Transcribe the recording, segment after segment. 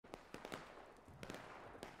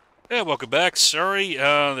Yeah, welcome back. Sorry,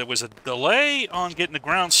 there was a delay on getting the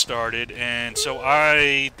ground started, and so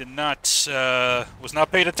I did not was not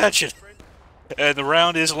paying attention. And the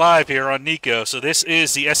round is live here on Nico. So this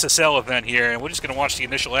is the SSL event here, and we're just gonna watch the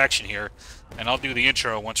initial action here, and I'll do the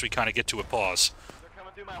intro once we kind of get to a pause. They're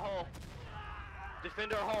coming through my hole.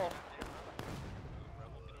 Defend our hole.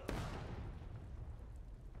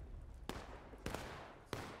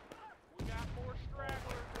 We got more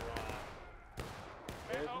stragglers.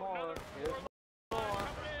 There's more.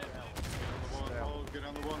 Get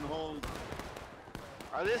on the one hole.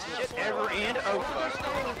 Are this shit ever end? Oh fuck.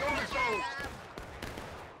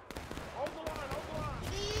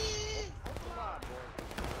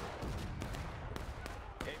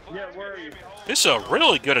 Yeah, where are you? This is a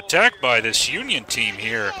really good attack by this Union team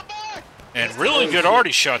here, and really good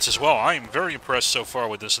arty shots as well. I am very impressed so far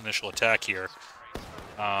with this initial attack here.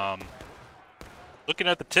 Looking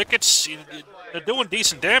at the tickets, they're doing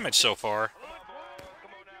decent damage so far.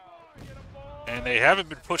 And they haven't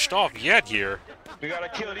been pushed off yet here. We gotta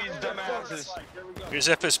kill these dumbasses. Here's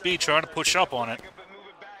FSB trying to push up on it.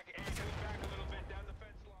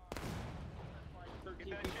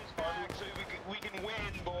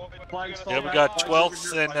 Yeah, we got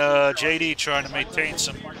 12th and JD trying to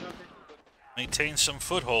maintain some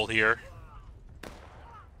foothold here.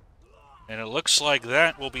 And it looks like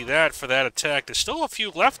that will be that for that attack. There's still a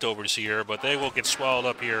few leftovers here, but they will get swallowed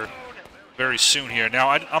up here very soon here. Now,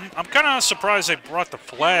 I'm kind of surprised they brought the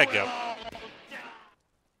flag up.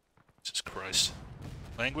 Jesus Christ.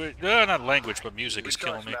 Language? Not language, but music is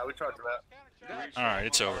killing me. Alright,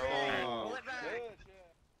 it's over.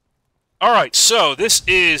 Alright, so this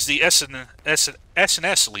is the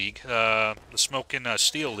S&S League, the Smoking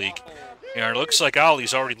Steel League. It looks like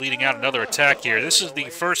Ollie's already leading out another attack here. This is the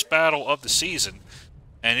first battle of the season,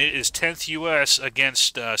 and it is 10th U.S.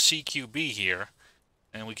 against CQB here.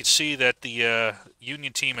 And we can see that the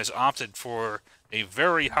Union team has opted for a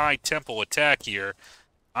very high tempo attack here.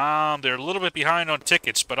 They're a little bit behind on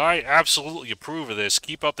tickets, but I absolutely approve of this.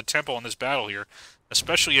 Keep up the tempo on this battle here,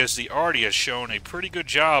 especially as the arty has shown a pretty good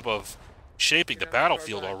job of shaping the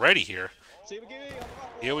battlefield already here.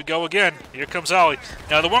 Here we go again. Here comes Ollie.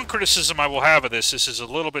 Now, the one criticism I will have of this is a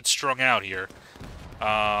little bit strung out here.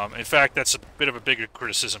 In fact, that's a bit of a bigger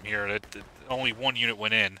criticism here, that only one unit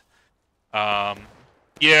went in.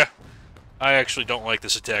 Yeah, I actually don't like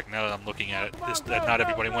this attack now that I'm looking at it, that not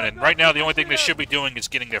everybody went in. Right now, the only thing they should be doing is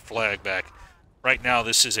getting their flag back. Right now,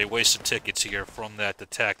 this is a waste of tickets here from that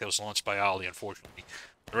attack that was launched by Ollie, unfortunately.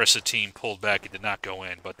 The rest of the team pulled back and did not go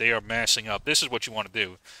in, but they are massing up. This is what you want to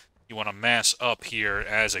do. You want to mass up here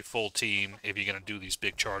as a full team if you're going to do these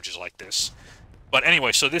big charges like this. But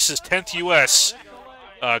anyway, so this is 10th U.S.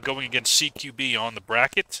 Going against CQB on the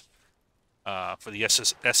bracket for the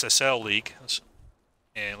SSL League.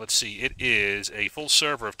 And let's see, it is a full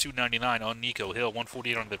server of 299 on Nico Hill,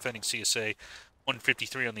 148 on the defending CSA,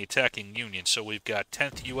 153 on the attacking Union. So we've got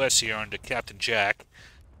 10th U.S. here under Captain Jack.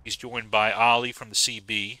 He's joined by Ollie from the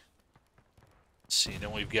CB. Let's see,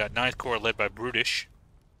 then we've got 9th Corps led by Brutish.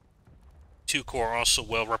 2 Corps also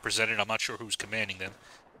well represented. I'm not sure who's commanding them.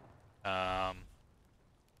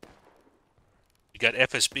 We got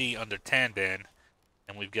FSB under Tandan.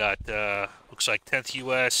 And we've got, looks like 10th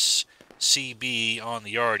U.S., CB on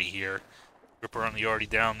the arty here. Ripper on the arty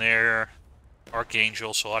down there.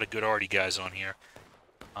 Archangel, so a lot of good arty guys on here.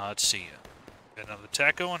 Let's see. Got another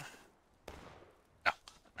attack going? No.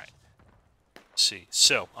 Alright. Let's see.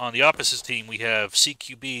 So, on the opposite team, we have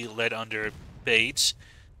CQB led under Bates.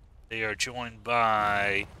 They are joined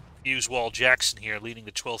by Fusewall Jackson here, leading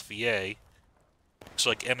the 12th VA. Looks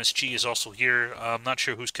like MSG is also here. I'm not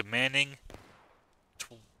sure who's commanding.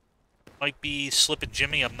 Might be Slip and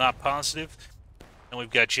Jimmy, I'm not positive. And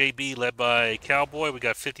we've got JB led by Cowboy. We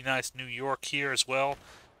got 59th New York here as well.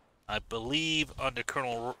 I believe under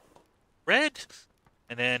Colonel Red.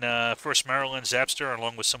 And then 1st Maryland, Zapster,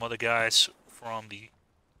 along with some other guys from the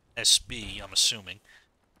SB, I'm assuming.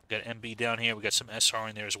 We got MB down here. We got some SR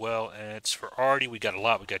in there as well. And it's for arty. We got a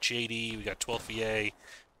lot. We got JD. We got 12th VA.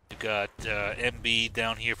 We got MB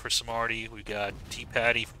down here for some arty. We got T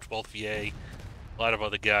Patty from 12th VA. A lot of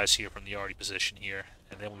other guys here from the arty position here.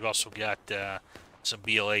 And then we've also got some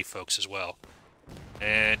BLA folks as well.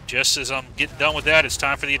 And just as I'm getting done with that, it's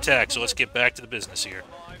time for the attack. So let's get back to the business here.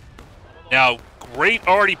 Now, great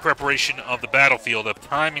arty preparation of the battlefield, of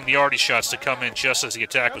timing the arty shots to come in just as the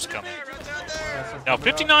attack was coming. Now,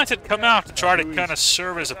 59th had come out to try to kind of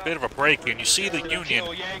serve as a bit of a break, and you see the Union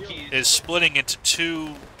is splitting into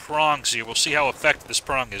 2 prongs here. We'll see how effective this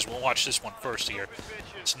prong is. We'll watch this one first here.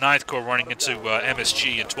 It's 9th Corps running into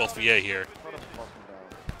MSG and 12th VA here.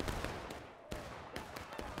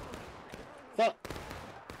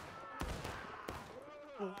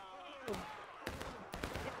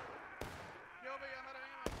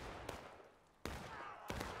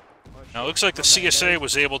 Now, it looks like the CSA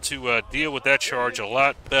was able to deal with that charge a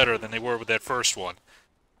lot better than they were with that first one.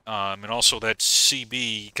 And also that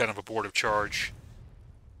CB kind of abortive charge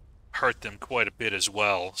hurt them quite a bit as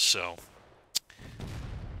well, so...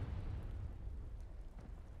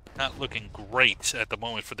 Not looking great at the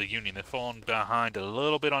moment for the Union. They're falling behind a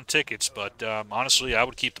little bit on tickets, but honestly, I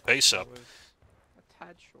would keep the pace up. A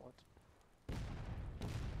tad short.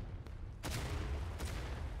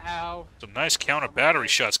 Ow. Some nice counter battery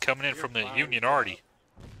shots coming in from the Union Arty.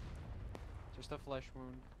 Just a flesh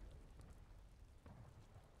wound.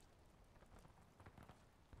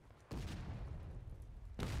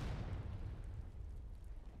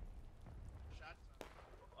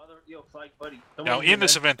 Now, in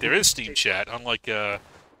this event, there is Steam Chat, unlike I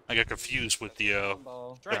got confused with the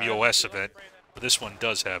WOS event, but this one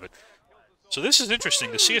does have it. So this is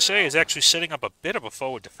interesting. The CSA is actually setting up a bit of a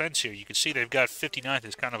forward defense here. You can see they've got 59th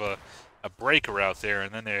as kind of a breaker out there,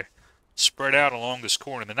 and then they're spread out along this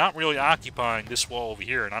corner. They're not really occupying this wall over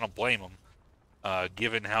here, and I don't blame them,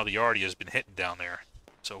 given how the Arty has been hitting down there.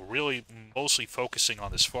 So really mostly focusing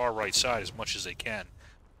on this far right side as much as they can.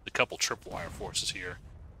 The couple tripwire forces here.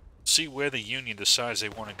 See where the Union decides they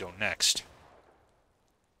want to go next.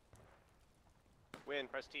 Win,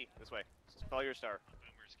 press T, this way. Follow your star.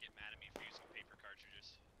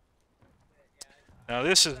 Now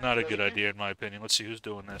this is not a good idea in my opinion. Let's see who's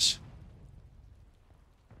doing this.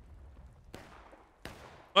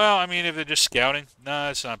 Well, I mean, if they're just scouting,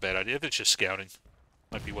 nah, it's not a bad idea. If it's just scouting,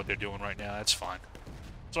 might be what they're doing right now, that's fine.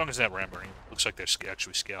 As long as that Rammer looks like they're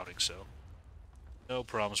actually scouting, so no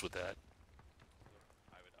problems with that.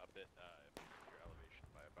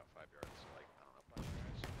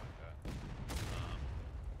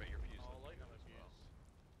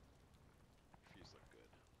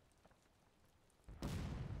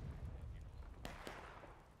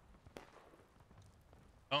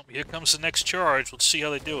 Oh, here comes the next charge. Let's see how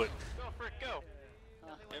they do it. Go for it, go.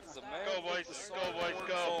 If the man Go, boys, go, boys,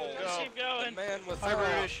 go. Keep going. the man with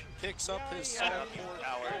picks up his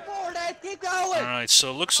Alright,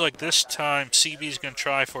 so it looks like this time CB's going to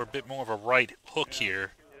try for a bit more of a right hook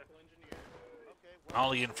here.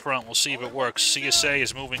 Ollie in front. We'll see if it works. CSA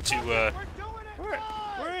is moving to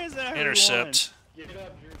Where is that? intercept.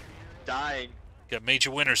 Dying. Got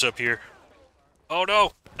major winners up here. Oh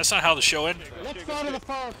no! That's not how the show ended. Left side of the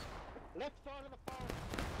farm. Left side of the farm.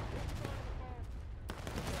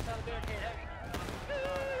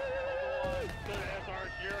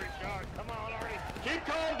 Keep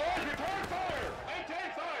calm, boys. Return fire.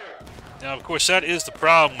 Maintain fire. Now, of course, that is the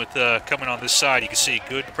problem with coming on this side. You can see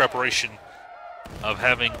good preparation of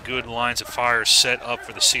having good lines of fire set up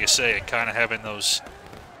for the CSA and kind of having those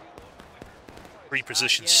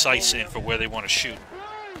pre-positioned sights in for where they want to shoot.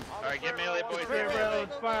 Alright, get melee, boys.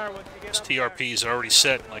 Those TRPs are already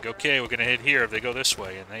set. Like, okay, we're going to hit here if they go this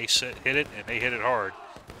way. And they hit it, and they hit it hard.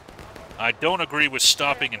 I don't agree with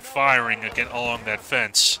stopping and firing again along that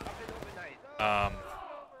fence. I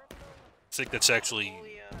think that's actually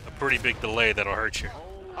a pretty big delay that'll hurt you.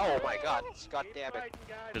 Oh my god, god damn it.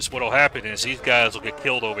 Because what'll happen is these guys will get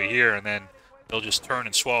killed over here, and then they'll just turn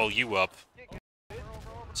and swallow you up.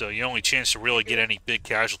 So your only chance to really get any big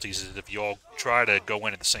casualties is if you all try to go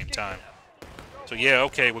in at the same time. So yeah,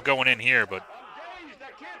 okay, we're going in here, but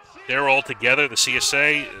they're all together, the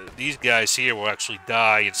CSA. These guys here will actually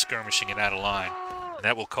die in skirmishing and out of line. And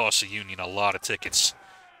that will cost the Union a lot of tickets.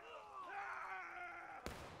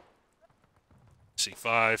 See,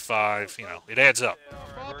 5, you know, it adds up.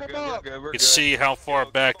 You can see how far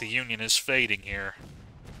back the Union is fading here.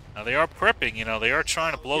 Now they are prepping, you know, they are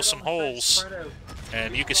trying to blow some holes.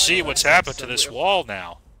 And you can see what's happened to this wall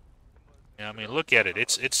now. Yeah, I mean, look at it.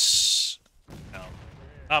 It's you know,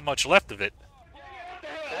 not much left of it.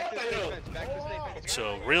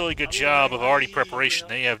 So really good job of Arty preparation.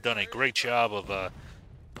 They have done a great job of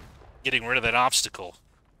getting rid of that obstacle.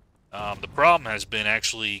 The problem has been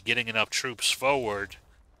actually getting enough troops forward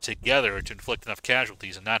together to inflict enough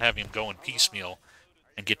casualties and not having them go in piecemeal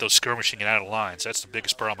and get those skirmishing and out of lines. That's the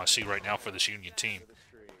biggest problem I see right now for this Union team.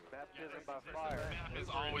 There's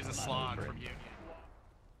always a slog from Union.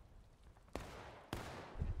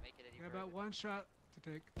 Got about one shot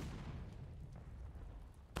to take.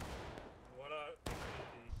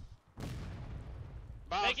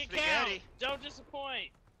 Make it count. Don't disappoint.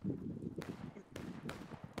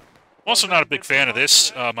 Also not a big fan of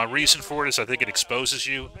this. My reason for it is I think it exposes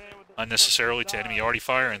you unnecessarily to enemy arty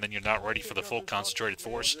fire, and then you're not ready for the full concentrated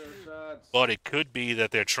force. But it could be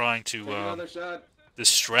that they're trying to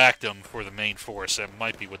distract them for the main force. That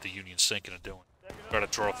might be what the Union's thinking of doing. Try to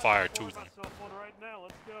draw fire to them.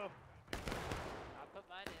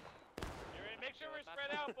 Make sure we're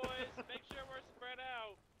spread out, boys.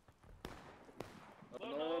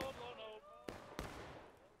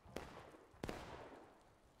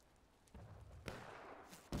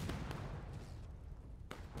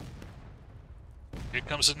 Here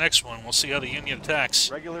comes the next one. We'll see how the Union attacks.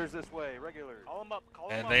 Regulars this way, regulars. Call him up. Call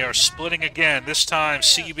him And up. they are splitting again. This time,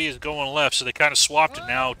 CQB is going left, so they kind of swapped it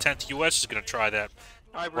now. 10th US is going to try that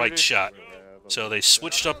right shot. So they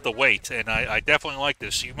switched up the weight, and I definitely like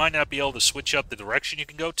this. You might not be able to switch up the direction you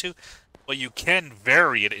can go to, but you can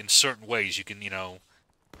vary it in certain ways. You can,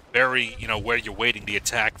 vary, where you're waiting the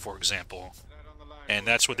attack, for example. And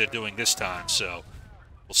that's what they're doing this time. So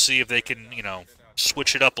we'll see if they can,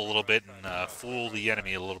 switch it up a little bit and fool the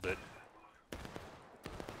enemy a little bit.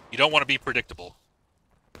 You don't want to be predictable.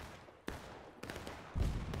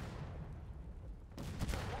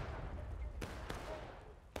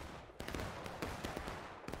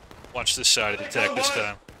 Watch this side of the attack this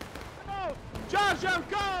time. Josh, go!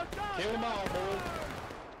 Kill him all, boys.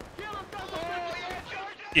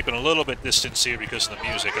 Keeping a little bit distance here because of the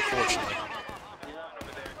music, unfortunately.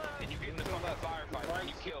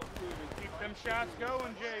 Keep them shots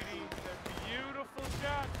going, JD. Beautiful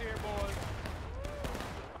shots here, boys.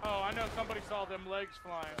 Oh, I know somebody saw them legs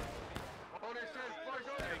flying.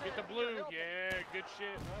 Hey, get the blue. Yeah, good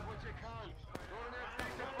shit.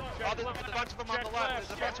 Oh, there's a bunch of them on the left.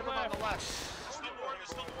 There's a bunch of them on the left.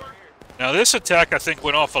 Now this attack, I think,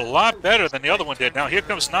 went off a lot better than the other one did. Now here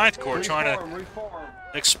comes 9th Corps trying to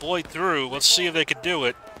exploit through. Let's see if they can do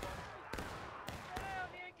it.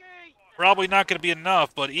 Probably not going to be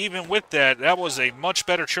enough, but even with that, that was a much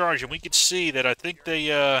better charge, and we could see that I think they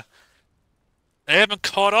haven't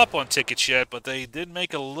caught up on tickets yet, but they did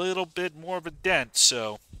make a little bit more of a dent,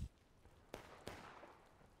 so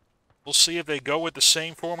we'll see if they go with the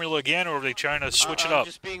same formula again, or if they trying to switch it up.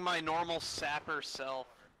 Just being my normal sapper self.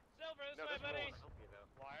 Silver, this way, buddy.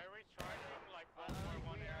 Why are we trying to like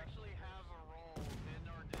We actually have a role in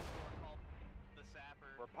our Discord called the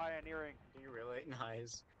sapper. We're pioneering. You really?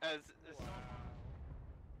 Nice. As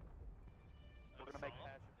We're gonna make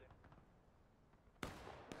passes.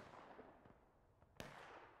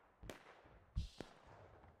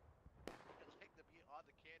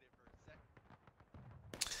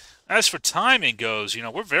 As for timing goes,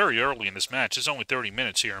 we're very early in this match. It's only 30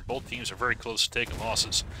 minutes here, and both teams are very close to taking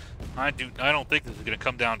losses. I don't think this is going to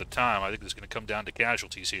come down to time. I think this is going to come down to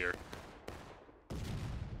casualties here.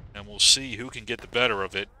 And we'll see who can get the better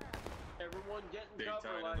of it. Everyone get in cover,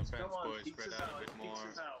 lads. Come on, spread out a bit more.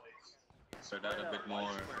 Spread out a bit more.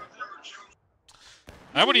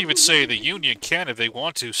 I would even say the Union can, if they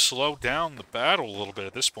want to, slow down the battle a little bit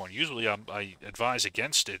at this point. Usually I advise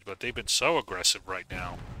against it, but they've been so aggressive right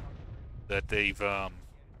now that they've kind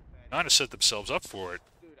of set themselves up for it.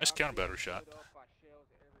 Nice counter batter shot.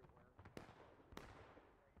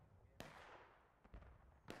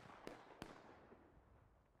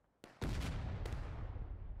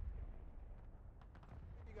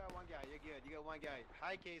 You got one guy, you're good. You got one guy.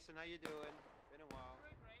 Hi, Kason, how you doing? Been a while.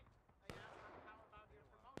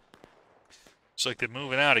 Looks like they're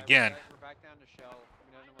moving out again. We're back down to shell.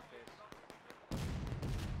 We don't know what this.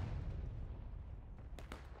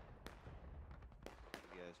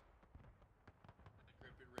 You guys.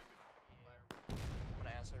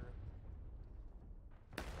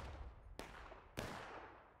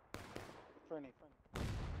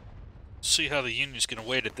 See how the Union's going to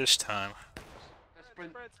wait at this time.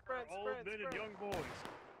 spread, young boys.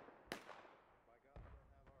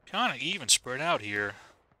 Kind of even spread out here.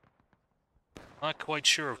 Not quite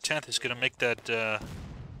sure if 10th is going to make that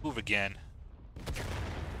move again.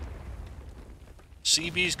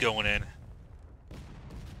 CB's going in.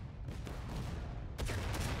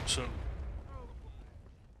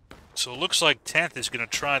 So it looks like 10th is going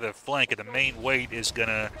to try the flank, and the main weight is going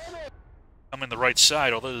to come in the right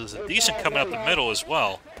side, although there's a decent coming up the middle as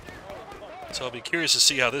well. So I'll be curious to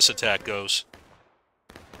see how this attack goes.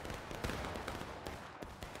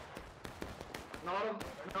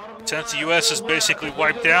 Tenth US is basically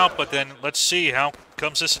wiped out, but then let's see how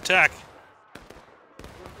comes this attack.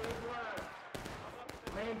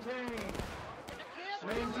 Maintain,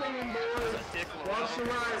 boys. Watch the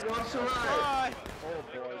right, watch the right.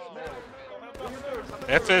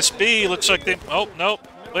 FSB looks like they. Oh, nope.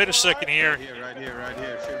 Wait a second here. Right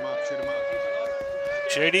here. Shoot him up, shoot him up.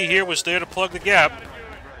 JD here was there to plug the gap. I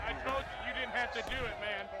told you you didn't have to do it,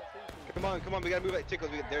 man. Come on, we gotta move it.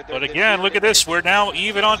 Tickles. But again, look at this. We're now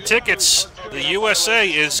even on tickets. The USA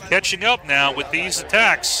is catching up now with these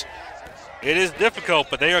attacks. It is difficult,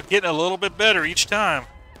 but they are getting a little bit better each time.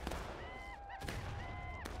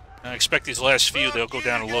 I expect these last few, they'll go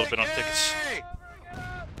down a little bit on tickets.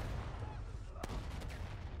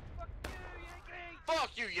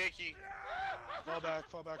 Fuck you, Yankee. Fall back,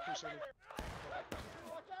 Crusader.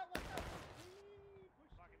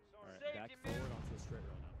 Alright, back forward onto the straight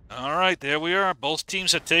row All right, there we are. Both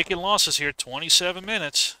teams have taken losses here. 27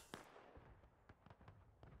 minutes.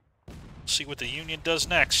 See what the Union does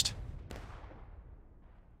next.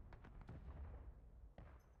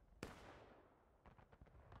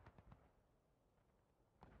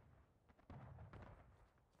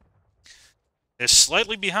 They're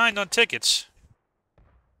slightly behind on tickets.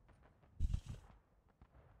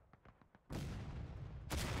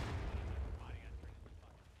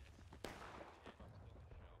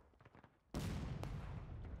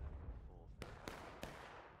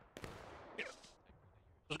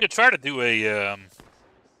 I was gonna try to do a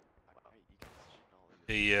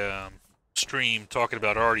stream talking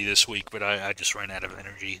about Artie this week, but I just ran out of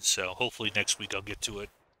energy. So hopefully next week I'll get to it.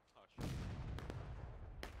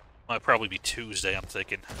 Might probably be Tuesday, I'm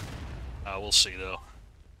thinking. We'll see though.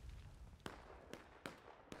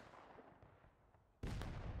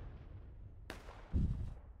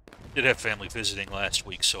 Did have family visiting last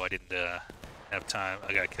week, so I didn't have time.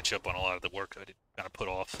 I gotta catch up on a lot of the work I did kind of put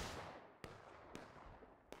off.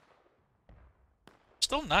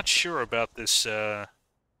 Still not sure about this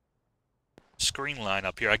screen line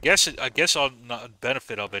up here. I guess on the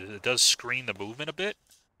benefit of it, it does screen the movement a bit.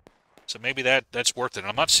 So maybe that's worth it.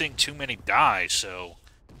 I'm not seeing too many die, so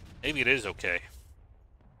maybe it is okay.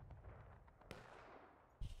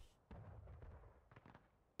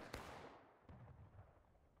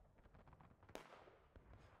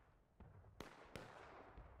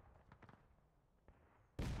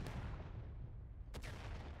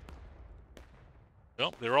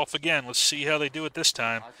 Well, they're off again. Let's see how they do it this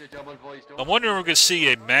time. I'm wondering if we're going to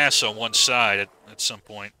see a mass on one side at some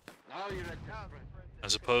point,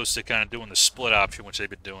 as opposed to kind of doing the split option, which they've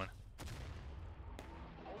been doing.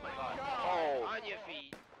 Oh, on your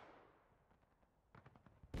feet.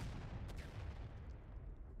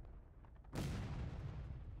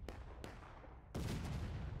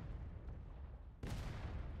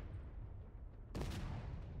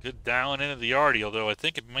 Good dialing into the Artie, although I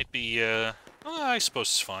think it might be, I suppose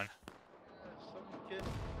it's fine.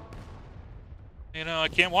 You know, I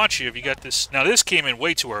can't watch you if you got this. Now, this came in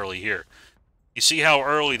way too early here. You see how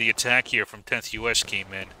early the attack here from 10th US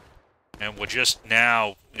came in? And we're just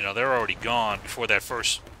now, you know, they're already gone before that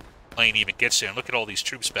first plane even gets there. And look at all these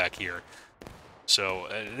troops back here. So,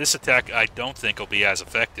 this attack, I don't think will be as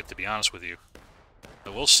effective, to be honest with you.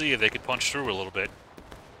 But we'll see if they can punch through a little bit.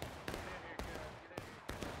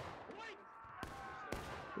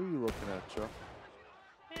 Who are you looking at, Chuck?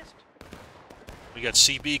 We got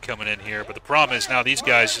CB coming in here, but the problem is now these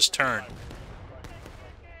guys just turn.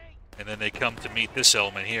 And then they come to meet this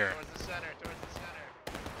element here. Towards the center, towards the center.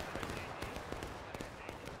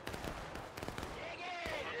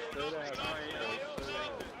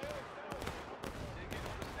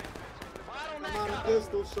 I'm out of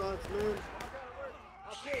pistol shots, man.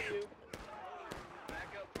 I'll kill you.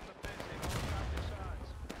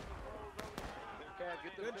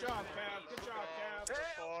 Good job, Cav. Good job, Cav.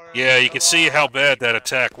 Yeah, you can see how bad that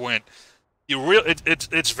attack went.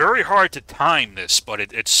 It's very hard to time this, but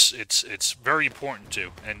it's very important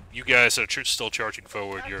to. And you guys that are still charging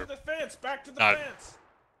forward, Back to the fence. Back to the not- fence.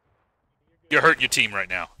 you're hurting your team right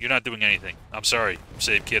now. You're not doing anything. I'm sorry,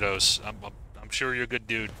 Save Kiddos. I'm sure you're a good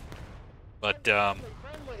dude, but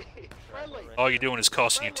Friendly. all you're doing is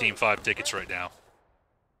costing your team 5 tickets right now.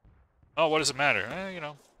 Oh, what does it matter? You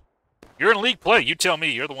know, you're in league play. You tell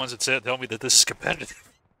me. You're the ones that tell me that this is competitive.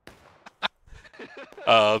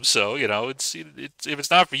 So you know, it's if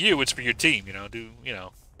it's not for you, it's for your team. You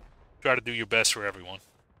know, try to do your best for everyone.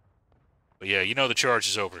 But yeah, you know the charge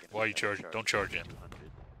is over. Why are you charging? Don't charge in.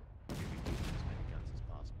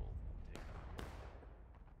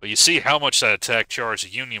 But you see how much that attack charge, the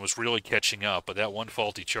Union was really catching up, but that one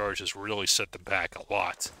faulty charge has really set them back a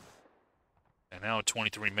lot. And now at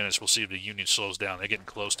 23 minutes, we'll see if the Union slows down. They're getting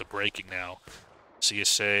close to breaking now.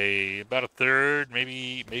 CSA about a third,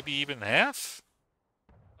 maybe even half?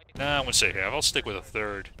 Nah, I wouldn't say half. I'll stick with a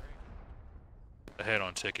third. Ahead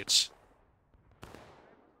on tickets.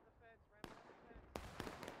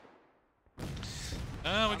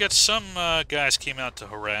 We got some guys came out to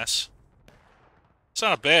harass. It's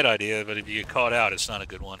not a bad idea, but if you get caught out, it's not a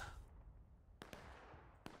good one.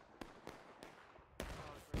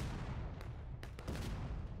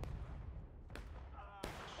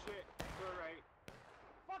 Shit. We're right.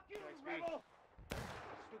 Fuck you, rebel.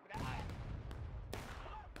 Stupid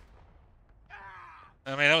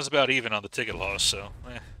I mean, that was about even on the ticket loss, so,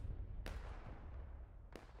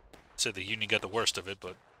 said the Union got the worst of it,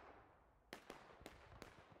 but...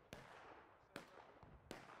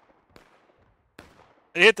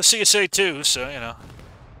 They hit the CSA too, so, you know,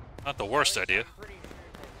 not the worst idea.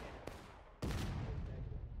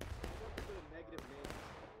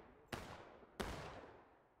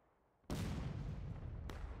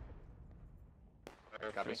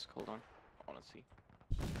 Copy. Hold on. I want to see.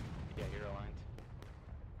 Yeah, you're aligned.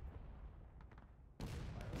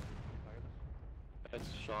 That's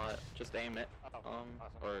shot. Just aim it.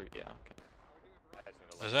 Or yeah.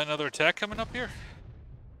 Okay. Is that another attack coming up here?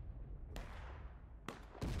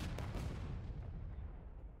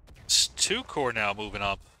 It's 2 Corps now moving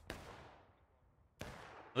up.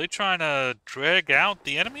 Are they trying to drag out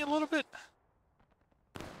the enemy a little bit?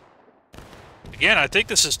 Again, I think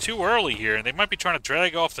this is too early here, and they might be trying to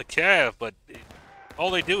drag off the cav, but all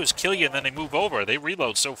they do is kill you and then they move over. They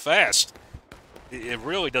reload so fast. It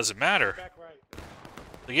really doesn't matter.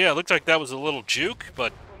 So yeah, it looked like that was a little juke,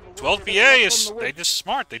 but 12 PA is, they just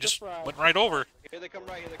smart. They just went right over. Here they come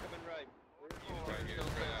right, here they come in right.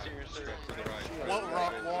 What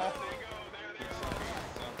rock wall?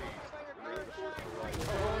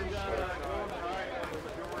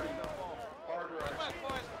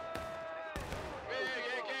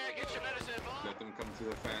 Let them come to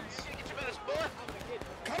the fence.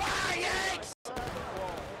 Come on, Yanks!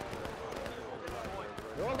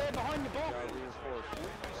 You're all there behind the ball.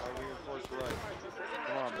 Reinforce right.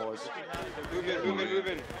 Come on, boys. Move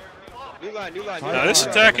in. New line. Now this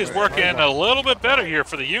attack is working a little bit better here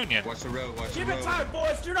for the Union. Watch the road, watch the Keep road. it tight,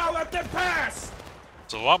 boys. Do not let them pass.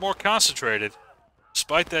 It's a lot more concentrated,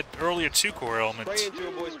 despite that earlier 2 Corps element. Spray into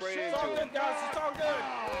him, boys, spray It's all into him. good, guys. It's all good.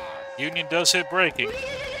 Union does hit braking.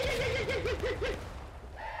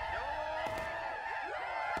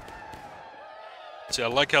 See, I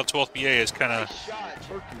like how 12th PA is kind of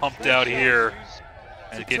pumped out here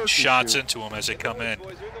and getting shots into them as they come in.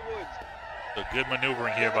 So good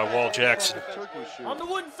maneuvering here by Wall Jackson. On the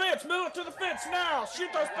wooden fence. Move it to the fence now.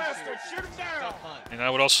 Shoot those bastards. Shoot them down. And I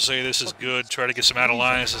would also say this is good. Try to get some out of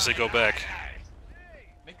lines as they go back.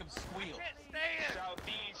 Make them squeal.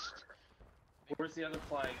 Southeast. Where's the other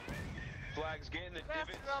flag? Flag's getting the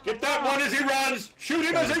divot. Get that one as he runs. Shoot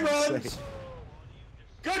him as he runs.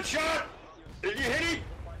 Good shot. Did you hit him?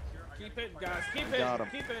 Keep hitting, guys. Keep hitting. Got him.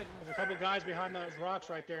 Keep hitting. There's a couple guys behind those rocks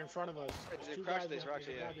right there in front of us. They Two crouched guys these rocks,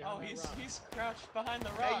 behind yeah. Oh, that rock. he's crouched behind the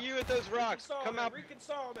rock. Hey, you at those rocks. Come out.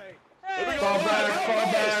 Reconsolidate.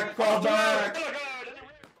 Fall back.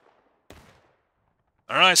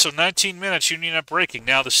 Alright, so 19 minutes, Union up braking.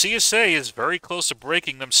 Now, the CSA is very close to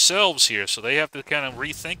breaking themselves here, so they have to kind of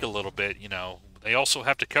rethink a little bit, you know. They also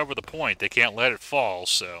have to cover the point. They can't let it fall,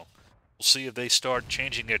 so we'll see if they start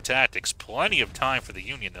changing their tactics. Plenty of time for the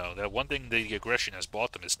Union, though. That one thing the aggression has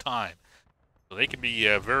bought them is time. So they can be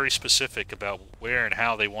very specific about where and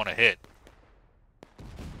how they want to hit.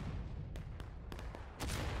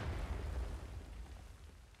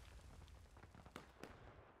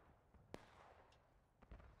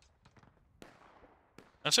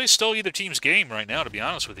 I'd say still either team's game right now, to be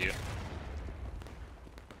honest with you.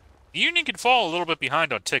 The Union can fall a little bit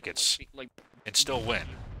behind on tickets and still win.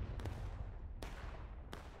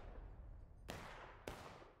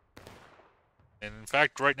 And in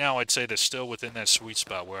fact, right now, I'd say they're still within that sweet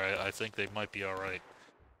spot where I think they might be all right.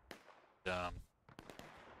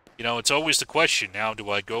 You know, it's always the question now: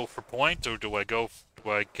 do I go for point or do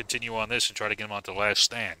I continue on this and try to get them onto the last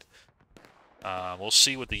stand? We'll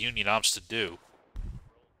see what the Union opts to do.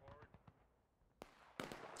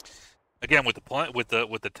 Again, with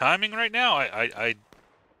the timing right now, I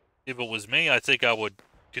if it was me, I think I would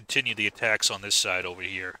continue the attacks on this side over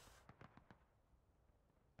here.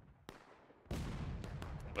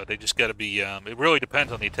 But they just got to be. It really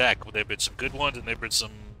depends on the attack. There've been some good ones, and there've been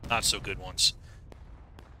some not so good ones.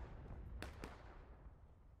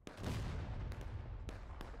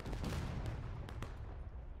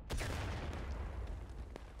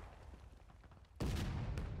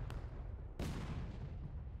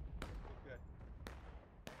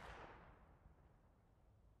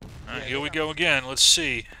 Alright, here we go again. Let's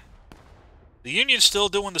see. The Union's still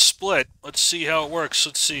doing the split. Let's see how it works.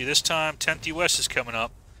 Let's see. This time, 10th US is coming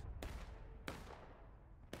up.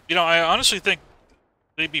 You know, I honestly think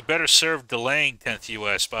they'd be better served delaying 10th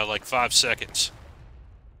US by like 5 seconds.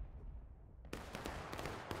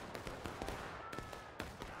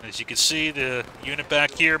 As you can see, the unit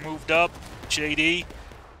back here moved up. JD.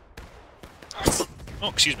 Oh,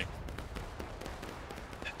 excuse me.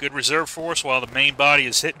 Good reserve force while the main body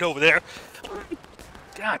is hitting over there.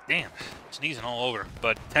 God damn. Sneezing all over.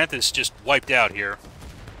 But 10th is just wiped out here.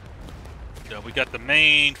 So we got the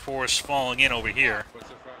main force falling in over here.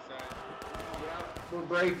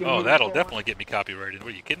 Oh, that'll definitely get me copyrighted. Are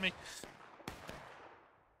you kidding me?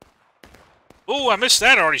 Oh, I missed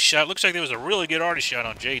that arty shot. Looks like there was a really good arty shot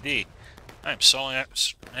on JD. I'm sorry.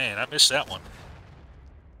 Man, I missed that one.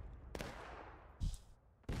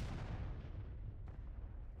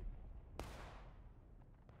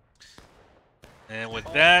 And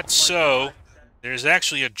with that, so there's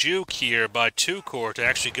actually a juke here by 2 Corps to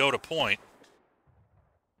actually go to point.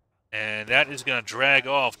 And that is going to drag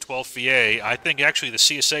off 12 VA. I think actually the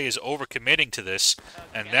CSA is overcommitting to this,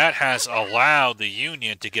 and that has allowed the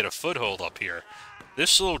Union to get a foothold up here.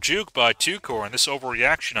 This little juke by 2 Corps and this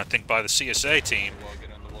overreaction, I think, by the CSA team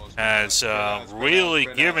has really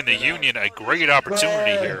given the Union a great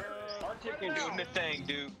opportunity here.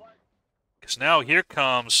 Because now here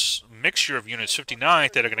comes a mixture of units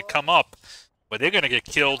 59th that are going to come up, but they're going to get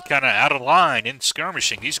killed kind of out of line in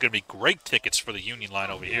skirmishing. These are going to be great tickets for the Union line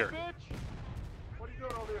over here. Come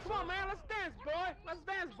on, man, let's dance, boy. Let's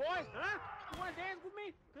dance, boy. Huh? You want to dance with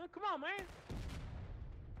me? Come on, man.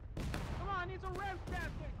 Come on, I need some reps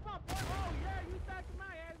dance. Come on, boy. Oh, yeah, you back to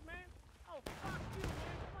my ass, man. Oh, fuck you, man.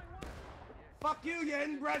 Come on, Fuck you, you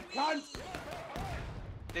inbred cunt!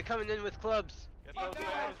 They're coming in with clubs. Hurry up,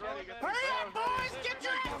 boys! Get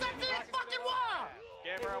your ass up to that fucking wall!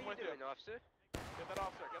 Gamer, I'm with you. Officer? Get that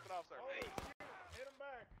officer, get that officer. Hit him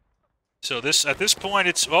back. So this at this point,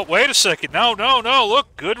 it's... Oh, wait a second. No, no, no.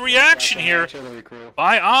 Look, good reaction here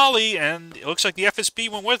by Ollie, and it looks like the FSB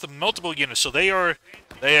went with them, multiple units. So they have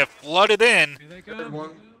flooded in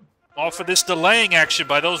off of this delaying action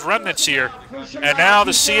by those remnants here. And now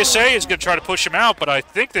the CSA is going to try to push them out, but I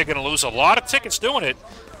think they're going to lose a lot of tickets doing it.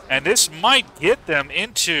 And this might get them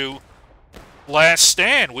into last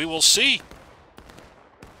stand. We will see.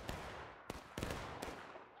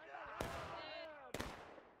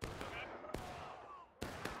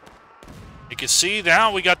 You can see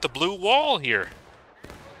now we got the blue wall here.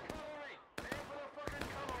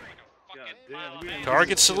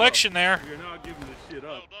 Target selection there. You're not giving this shit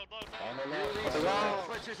up. So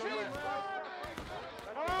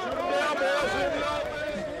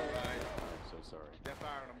sorry.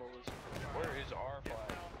 Where is our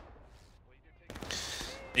flag?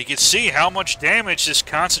 You can see how much damage this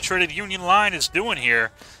concentrated Union line is doing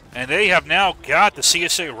here. And they have now got the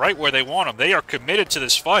CSA right where they want them. They are committed to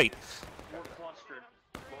this fight.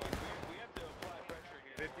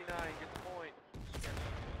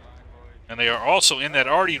 And they are also in that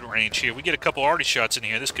arty range here. We get a couple arty shots in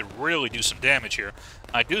here. This could really do some damage here.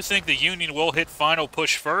 I do think the Union will hit final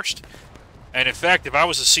push first. And in fact, if I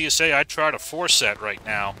was a CSA, I'd try to force that right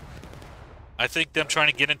now. I think them trying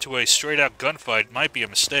to get into a straight-out gunfight might be a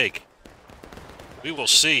mistake. We will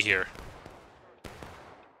see here.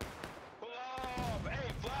 Hey,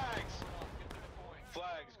 flags!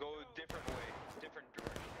 Flags, go a different way, different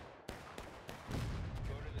direction.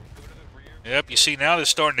 Go to the rear. Yep, you see now they're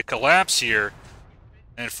starting to collapse here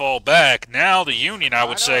and fall back. Now the Union, I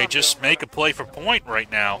would say, just make a play for point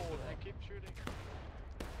right now.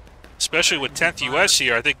 Especially with 10th US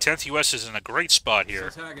here. I think 10th US is in a great spot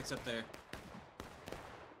here. Targets up there.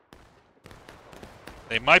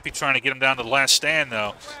 They might be trying to get him down to the last stand,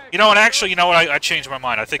 though. You know, and actually, you know what? I changed my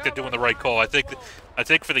mind. I think they're doing the right call. I think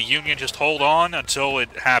for the Union, just hold on until it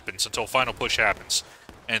happens, until final push happens,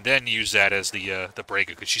 and then use that as the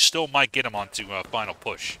breaker, because you still might get him onto final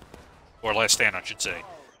push, or last stand, I should say.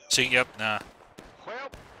 See, yep, nah. Well,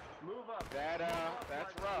 move up. That's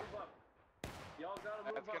rough.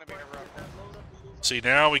 That's gonna be a rough one. See,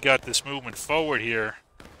 now we got this movement forward here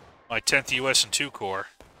by 10th US and 2 Corps.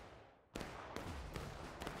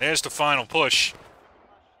 There's the final push.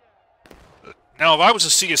 Now, if I was a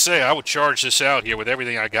CSA, I would charge this out here with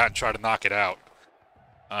everything I got and try to knock it out.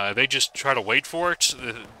 They just try to wait for it.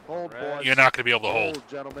 Hold, boys. You're not going to be able to hold.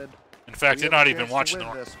 Gentlemen. In fact, they're not even watching the...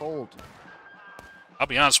 Hold. I'll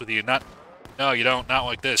be honest with you, no, you don't. Not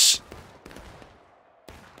like this.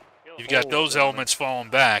 You've got those elements falling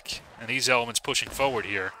back, and these elements pushing forward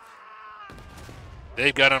here.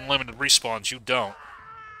 They've got unlimited respawns. You don't.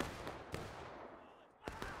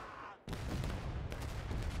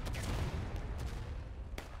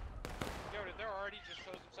 They're already just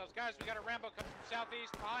closed themselves. Guys, we got a Rambo coming from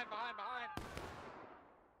southeast. Behind.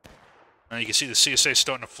 Now you can see the CSA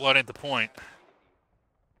starting to flood into point.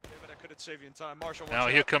 I couldn't save you in time. Marshall, Now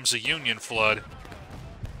here comes the Union flood.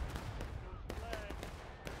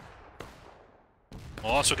 We're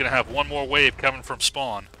also going to have one more wave coming from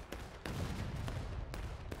spawn.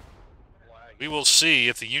 We will see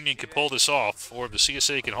if the Union can pull this off, or if the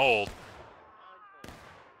CSA can hold.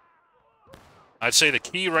 I'd say the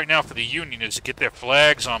key right now for the Union is to get their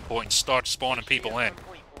flags on point and start spawning people in.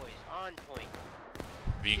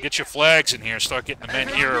 If you can get your flags in here and start getting the men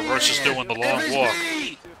here versus doing the long walk.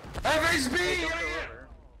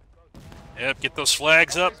 Yep, get those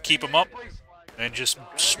flags up, keep them up, and just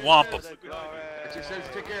swamp them. Stick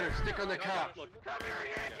on the cop.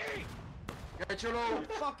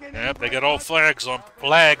 Yep, they got all flags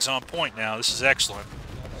on point now. This is excellent.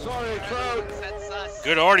 Sorry, crowd.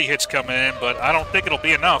 Good arty hits coming in, but I don't think it'll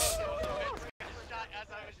be enough.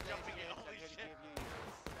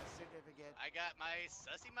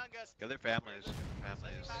 Go their families.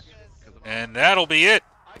 And that'll be it.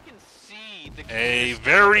 I can see the A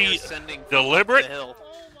very deliberate, hill.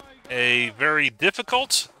 a very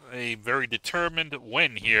difficult, a very determined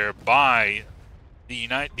win here by the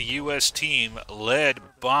U.S. team led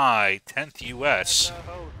by 10th U.S.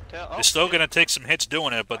 They're still going to take some hits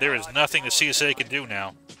doing it, but there is nothing the CSA can do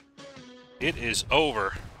now. It is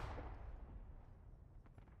over.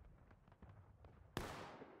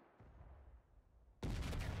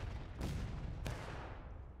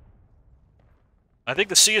 I think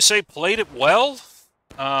the CSA played it well.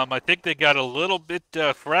 I think they got a little bit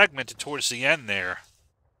fragmented towards the end there.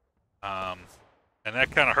 And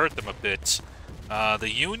that kind of hurt them a bit. The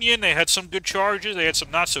Union, they had some good charges. They had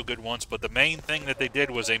some not so good ones. But the main thing that they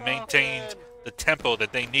did was they maintained the tempo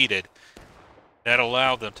that they needed. That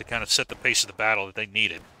allowed them to kind of set the pace of the battle that they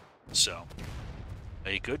needed. So,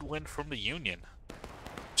 a good win from the Union.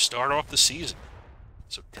 Start off the season.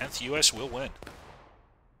 So 10th U.S. will win.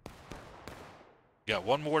 Got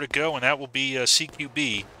one more to go, and that will be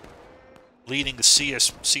CQB leading the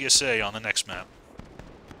CSA on the next map.